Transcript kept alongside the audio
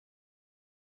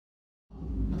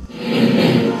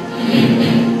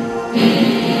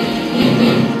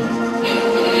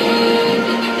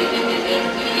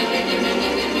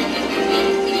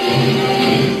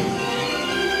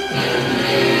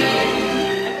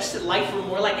life were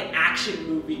more like an action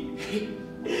movie.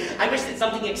 I wish that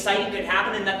something exciting could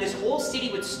happen and that this whole city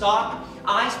would stop,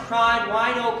 eyes pried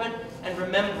wide open, and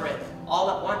remember it all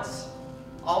at once,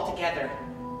 all together.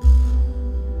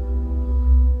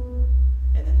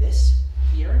 And then this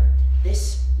here,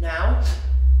 this now,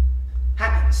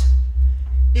 happens.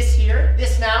 This here,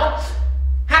 this now,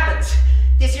 happens.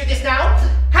 This here, this now,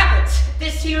 happens.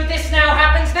 This here, this now,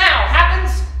 happens now.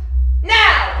 Happens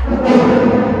now!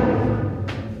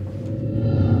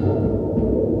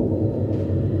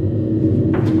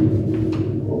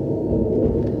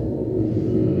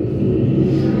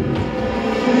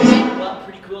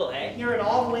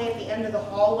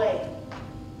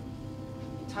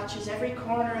 Touches every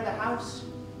corner of the house.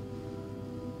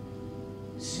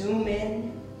 Zoom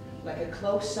in like a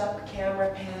close-up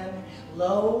camera pan,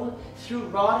 low through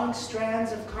rotting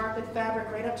strands of carpet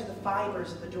fabric right up to the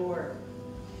fibers of the door.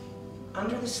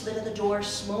 Under the slit of the door,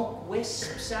 smoke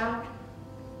wisps out,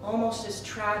 almost as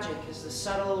tragic as the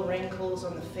subtle wrinkles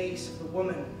on the face of the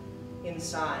woman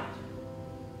inside.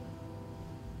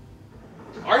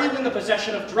 Are you in the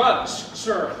possession of drugs,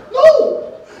 sir? No!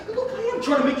 Look, I am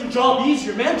trying to make your job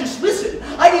easier, man. Just listen.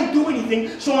 I didn't do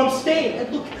anything, so I'm staying.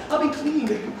 And look, I've been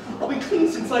clean. I've been clean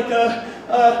since like,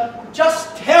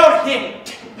 just tell him.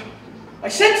 I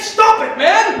said stop it,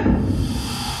 man!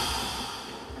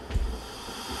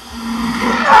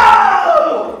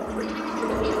 Oh!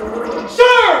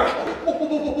 Sir!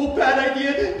 Oh, bad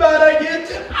idea, bad idea.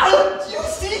 You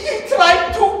see, he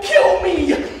tried to kill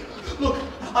me. Look,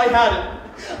 I had it.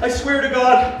 I swear to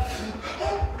God.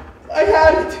 I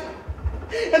had it.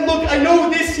 And look, I know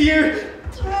this here.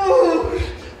 Oh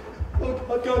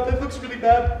God, that looks really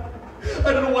bad.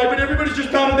 I don't know why, but everybody's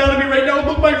just pounding down on me right now.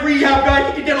 Look, my rehab guy,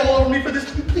 he can get all over me for this.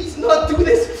 Please not do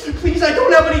this. Please, I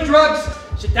don't have any drugs.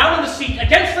 Sit down on the seat,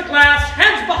 against the glass,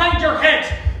 hands behind your head.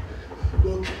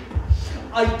 Look,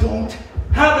 I don't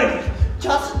have any.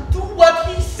 Just do what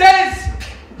he says.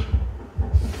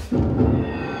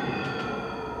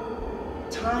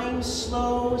 Time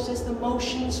slows as the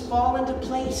motions fall into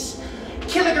place.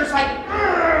 Killiger's like,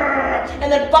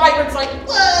 and then Byron's like,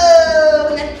 whoa,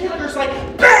 and then Killiger's like,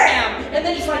 bam, and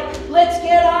then he's like, let's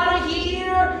get out of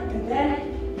here, and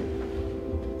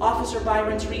then Officer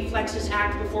Byron's reflexes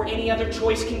act before any other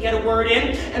choice can get a word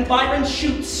in, and Byron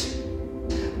shoots.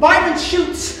 Byron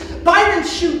shoots. Byron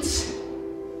shoots.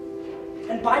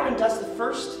 And Byron does the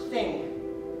first thing,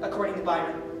 according to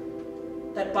Byron,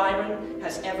 that Byron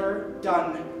has ever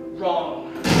done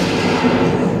wrong.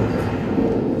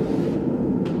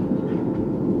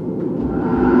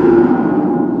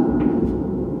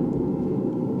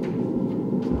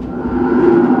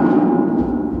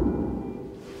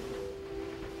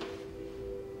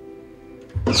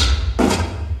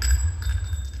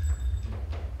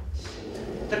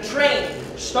 The train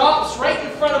stops right in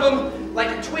front of him like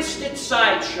a twisted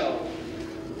sideshow.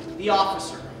 The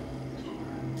officer,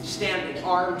 standing,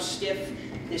 arms stiff.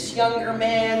 This younger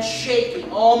man,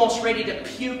 shaking, almost ready to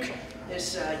puke.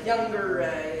 This younger,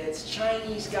 it's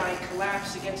Chinese guy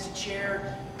collapsed against a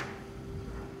chair.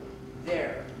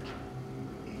 There.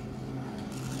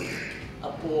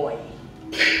 A boy.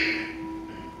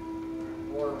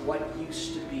 Or what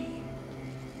used to be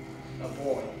a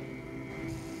boy.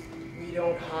 We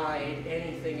don't hide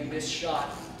anything in this shot.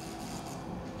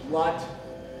 Blood.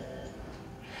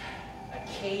 A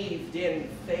caved-in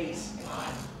face.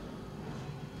 God.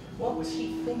 What was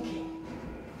he thinking?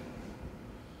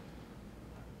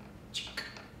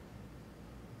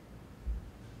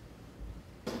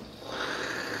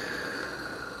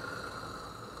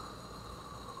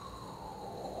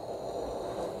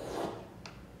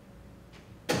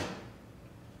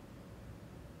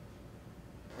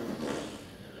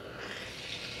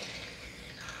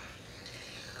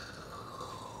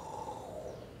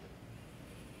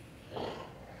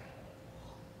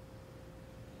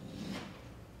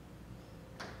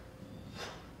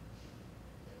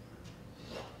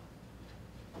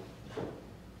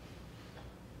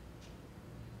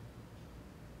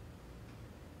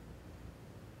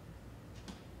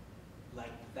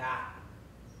 Like that.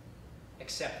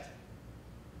 Except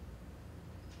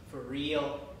for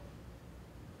real.